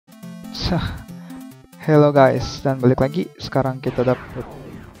Hello guys, dan balik lagi. Sekarang kita dapet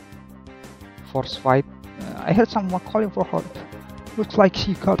force fight. I heard someone calling for help. Looks like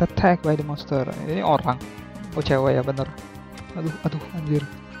she got attacked by the monster. Ini orang. Oh cewek ya, bener. Aduh, anjir.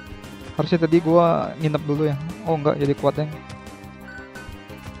 Harusnya tadi gua nginep dulu ya. Oh enggak, jadi kuat deh.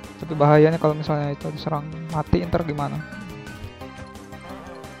 Tapi bahayanya kalau misalnya itu diserang mati, ntar gimana?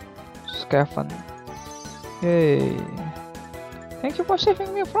 Scaven. Yay. Thank you for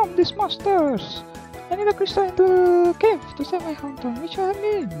saving me from these monsters. I need a crystal in the cave to save my hometown. Which you help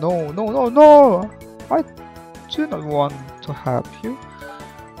me? No. I do not want to help you.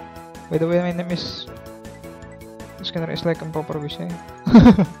 By the way, my name is... Scanner is like improper wish.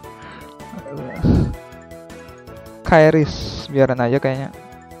 Kairis, biarin aja kayaknya.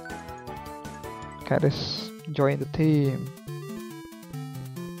 Kairis, join the team.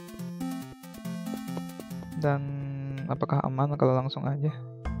 Dan apakah aman kalau langsung aja?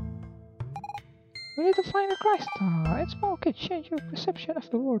 We need to find a crystal. It's more can change your perception of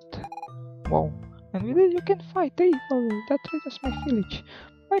the world. Wow. And with it you can fight the evil that threatens my village.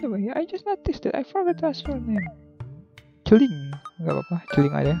 By the way, I just noticed that I forgot to ask your name. Celing. Gak apa-apa,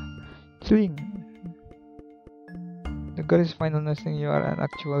 celing aja. Celing. The girl is finally noticing you are an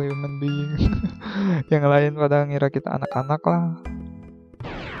actual human being. Yang lain pada ngira kita anak-anak lah.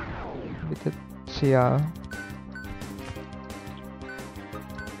 Gitu sial.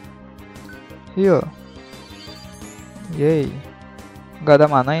 Heal. Yay. Gak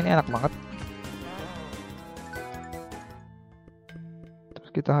ada mana, ini enak banget.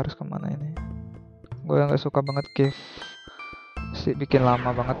 Terus kita harus kemana ini? Gue gak suka banget cave. Sih bikin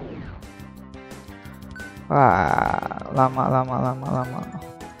lama banget. Wah, lama.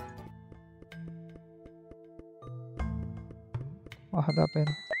 Wah, ada apa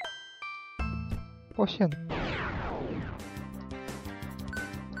ini? Potion.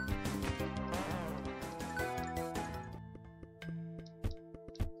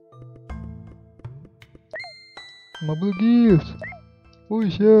 Mobil gills. Oh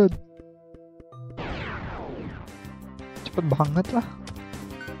shit. Cepet banget lah.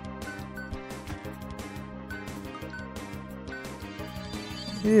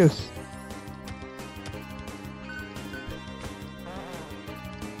 Yes.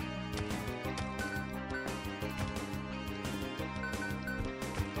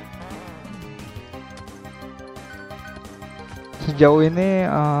 Sejauh ini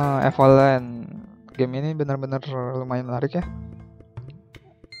Evoland game ini benar-benar lumayan menarik ya.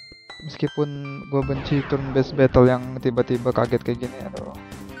 Meskipun gue benci turn based battle yang tiba-tiba kaget kayak gini, aduh.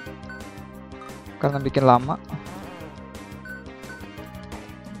 Karena bikin lama.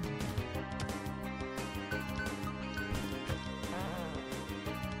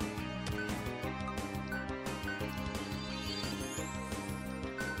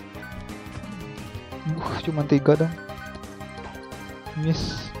 Cuma 3 dong.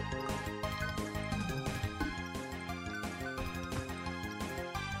 Miss.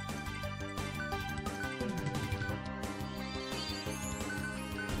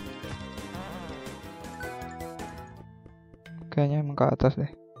 Kayaknya emang ke atas deh.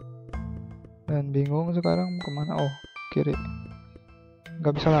 Dan bingung sekarang mau kemana. Oh, kiri.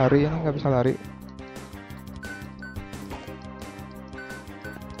 Gak bisa lari ini, gak bisa lari.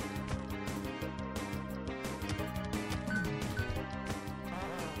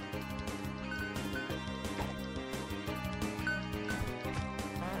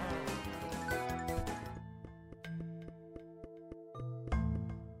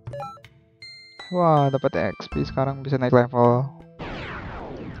 Wah, dapat XP sekarang bisa naik level.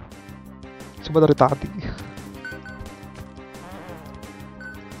 Coba dari tadi.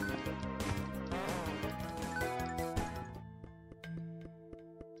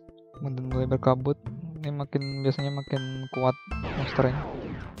 Mulai berkabut. Ini biasanya makin kuat monsternya.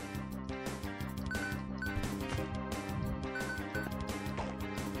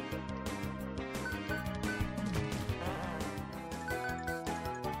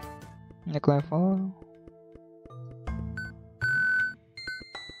 Naik level.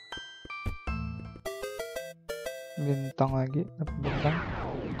 Bintang lagi, dapat bintang.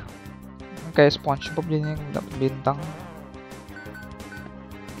 Kayak SpongeBob jadinya dapat bintang.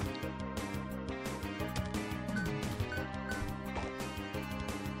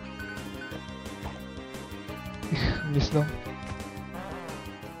 Miss dong.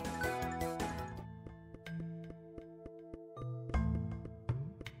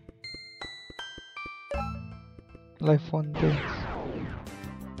 Life fountains.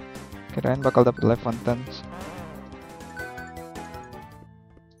 Kirain bakal dapet life fountains.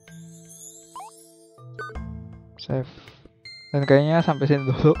 Save. Dan kayaknya sampai sini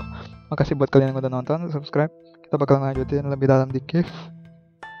dulu Makasih buat kalian yang udah nonton, subscribe. Kita bakal lanjutin lebih dalam di cave.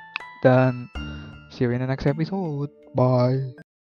 Dan see you in the next episode. Bye.